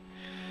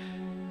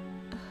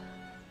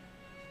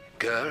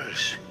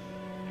 Girls,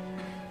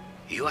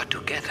 you are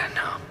together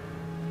now.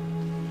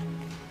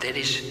 There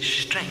is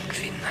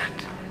strength in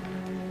that.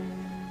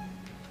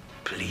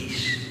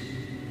 Please,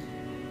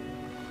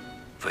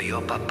 for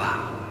your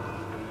papa,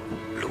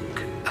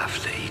 look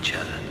after each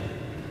other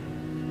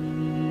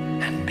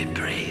and be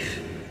brave.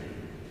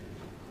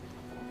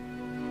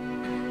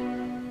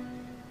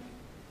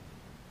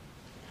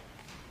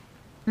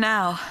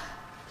 Now,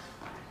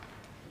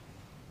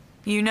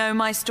 you know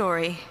my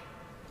story.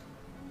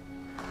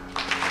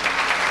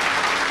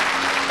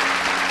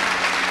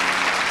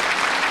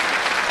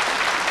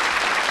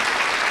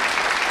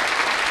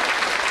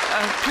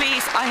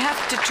 Please, I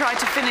have to try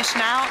to finish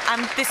now,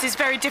 and this is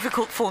very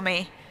difficult for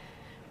me.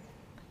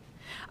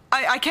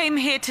 I came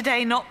here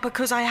today not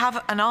because I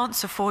have an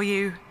answer for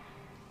you,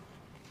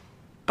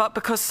 but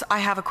because I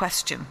have a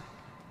question.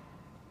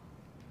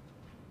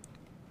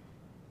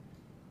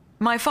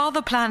 My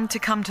father planned to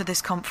come to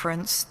this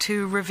conference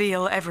to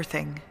reveal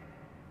everything.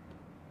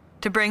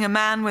 To bring a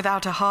man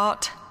without a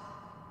heart,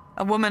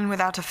 a woman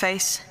without a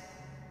face,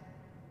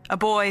 a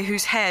boy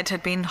whose head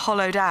had been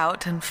hollowed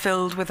out and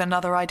filled with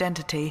another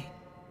identity.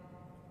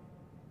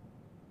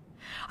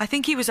 I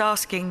think he was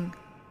asking,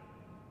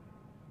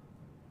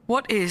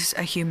 what is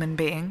a human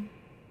being?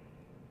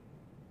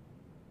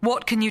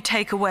 What can you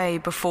take away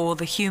before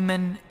the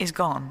human is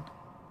gone?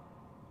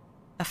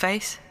 A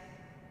face?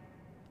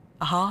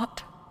 A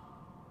heart?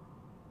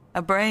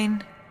 A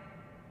brain?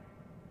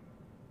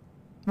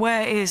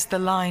 Where is the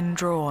line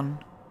drawn?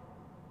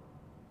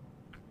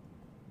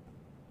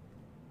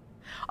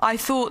 I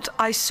thought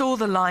I saw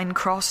the line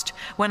crossed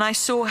when I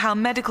saw how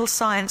medical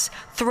science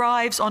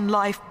thrives on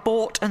life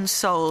bought and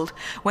sold,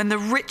 when the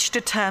rich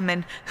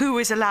determine who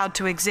is allowed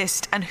to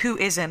exist and who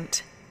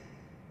isn't.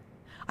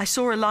 I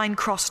saw a line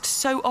crossed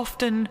so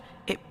often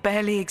it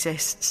barely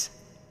exists.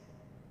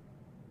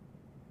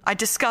 I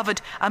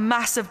discovered a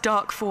mass of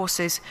dark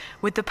forces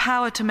with the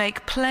power to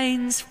make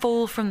planes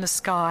fall from the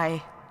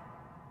sky.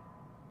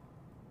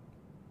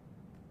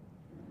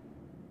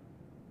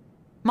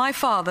 My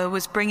father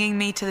was bringing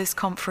me to this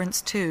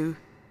conference too.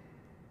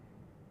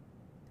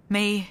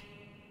 Me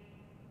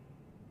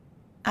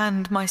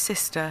and my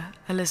sister,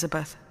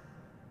 Elizabeth.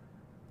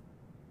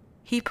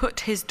 He put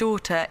his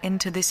daughter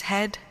into this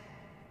head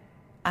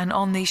and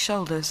on these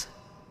shoulders.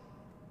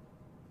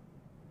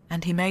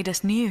 And he made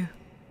us new.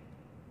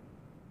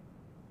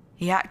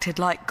 He acted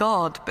like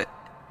God, but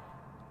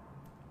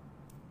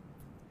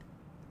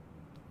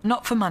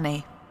not for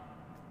money,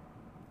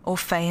 or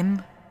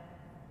fame,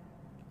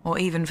 or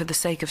even for the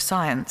sake of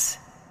science.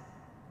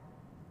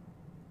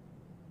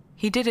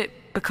 He did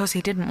it because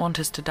he didn't want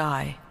us to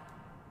die.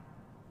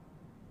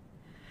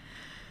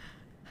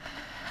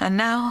 And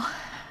now,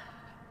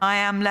 I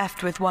am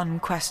left with one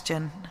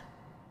question.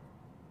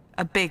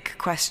 A big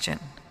question.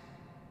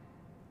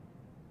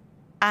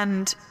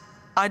 And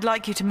I'd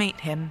like you to meet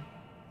him.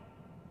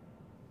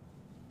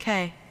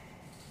 Kay.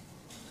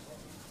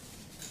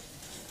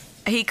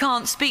 He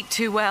can't speak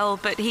too well,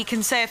 but he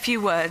can say a few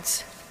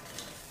words.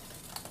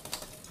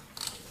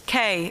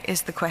 Kay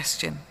is the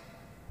question.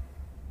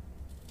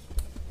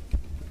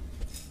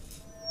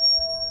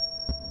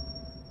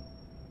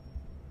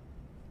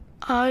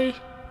 I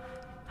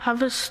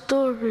have a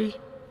story.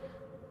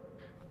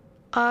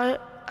 I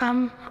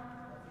am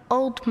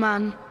old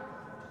man.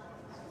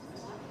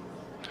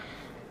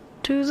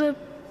 To the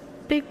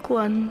big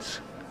ones,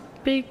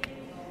 big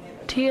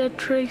tear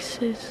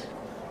traces.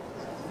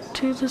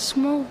 To the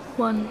small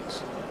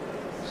ones,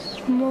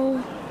 small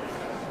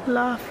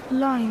laugh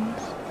lines.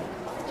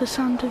 The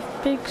sound of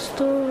big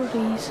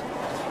stories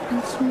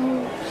and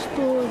small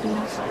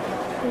stories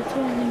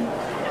returning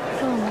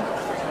home,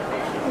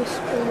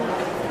 whispered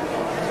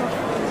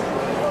softly.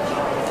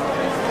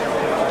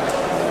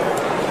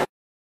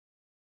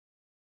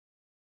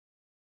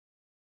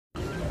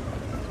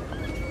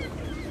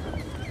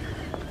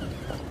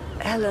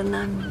 Helen,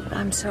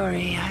 I'm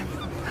sorry.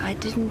 I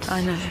didn't...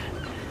 I know.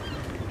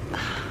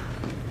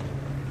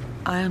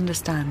 I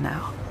understand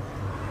now.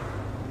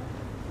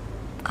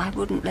 I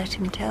wouldn't let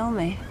him tell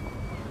me.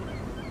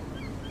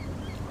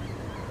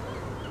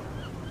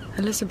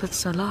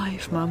 Elizabeth's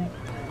alive, Mum.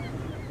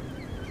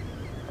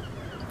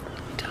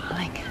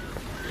 Darling.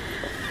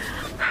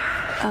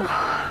 Oh.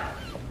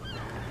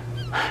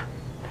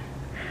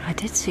 I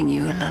did sing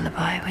you a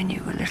lullaby when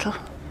you were little.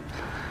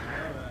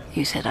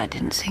 You said I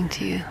didn't sing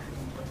to you.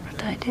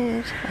 But I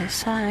did. I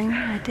sang.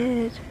 I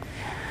did.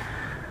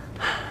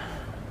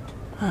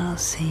 I'll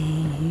see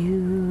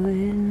you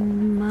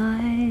in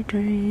my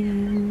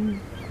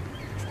dreams.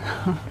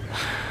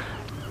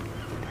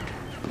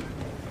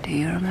 Do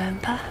you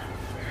remember?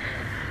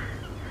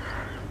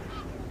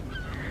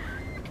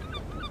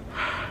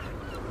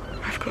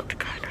 I've got to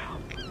go now.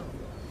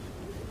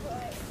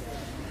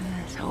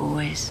 There's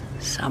always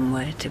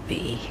somewhere to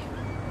be.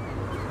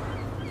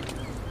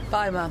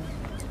 Bye, Mum.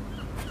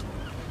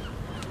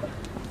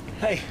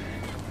 Hey.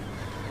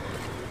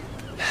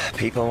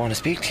 People want to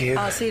speak to you.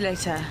 I'll see you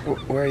later.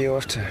 Where are you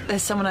off to?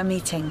 There's someone I'm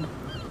meeting.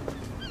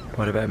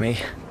 What about me?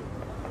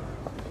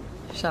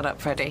 Shut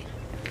up, Freddie.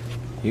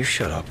 You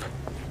shut up.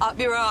 Up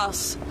your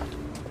ass.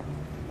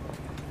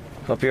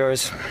 Up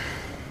yours.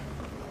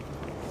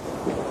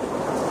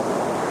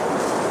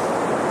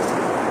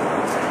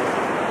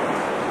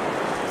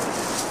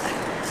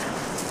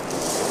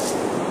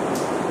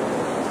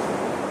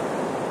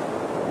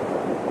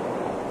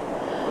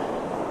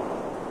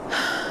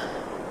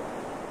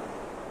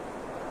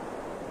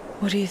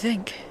 What do you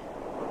think?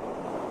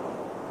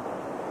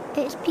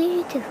 It's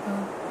beautiful.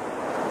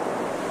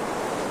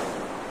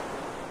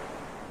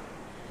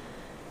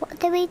 What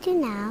do we do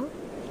now?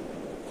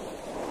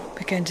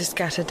 We're going to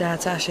scatter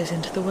Dad's ashes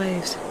into the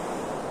waves.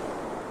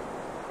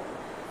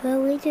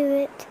 Will we do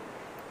it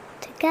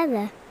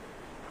together?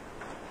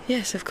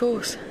 Yes, of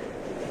course.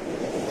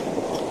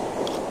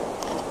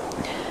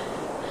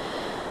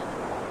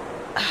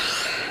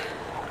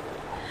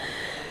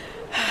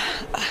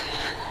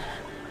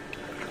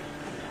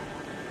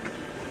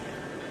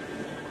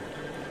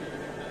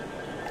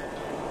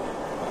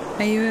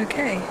 Are you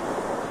okay?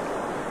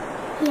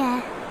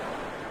 Yeah.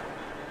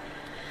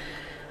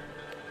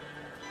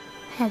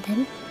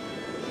 Helen,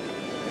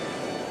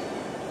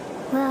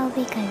 where are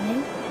we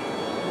going?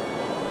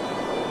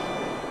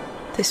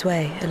 This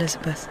way,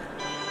 Elizabeth.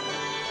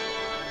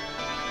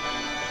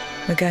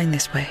 We're going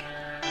this way.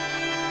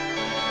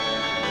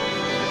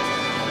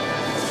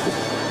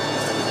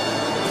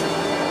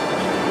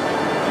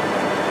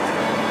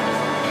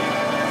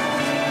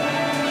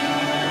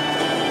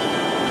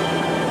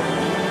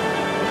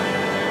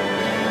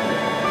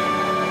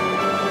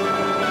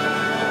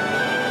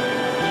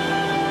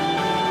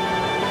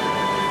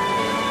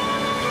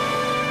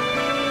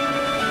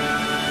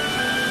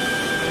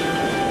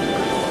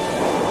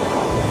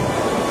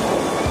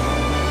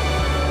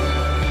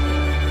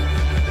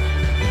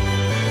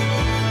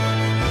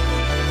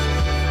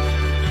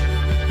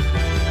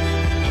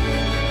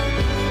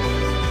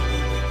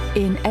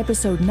 In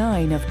episode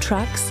 9 of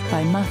Tracks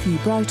by Matthew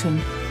Broughton,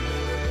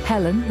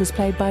 Helen was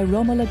played by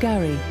Romola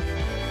Gary,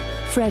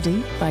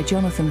 Freddie by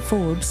Jonathan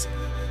Forbes,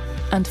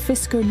 and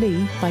Fisker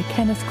Lee by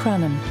Kenneth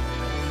Crannan.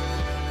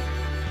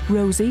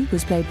 Rosie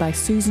was played by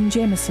Susan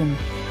Jameson,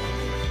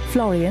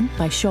 Florian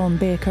by Sean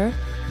Baker,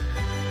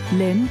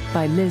 Lynn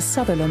by Liz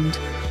Sutherland,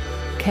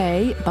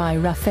 Kay by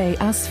Rafay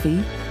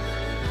Asfi,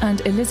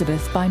 and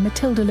Elizabeth by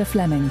Matilda Le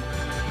Fleming.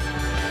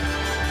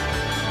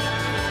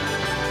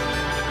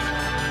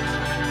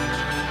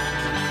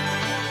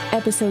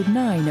 Episode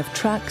 9 of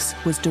Tracks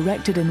was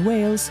directed in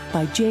Wales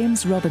by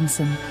James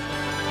Robinson.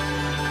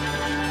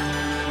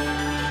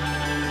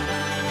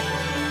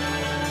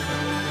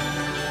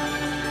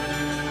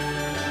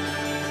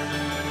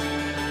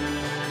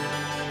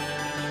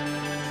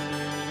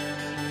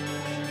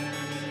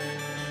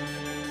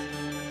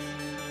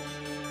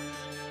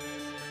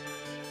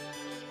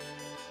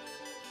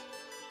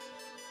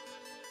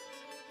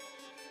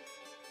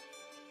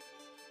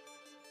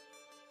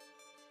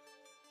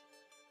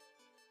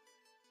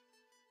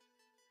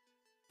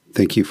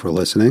 Thank you for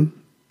listening,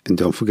 and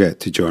don't forget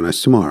to join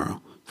us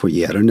tomorrow for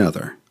yet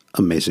another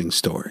amazing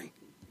story.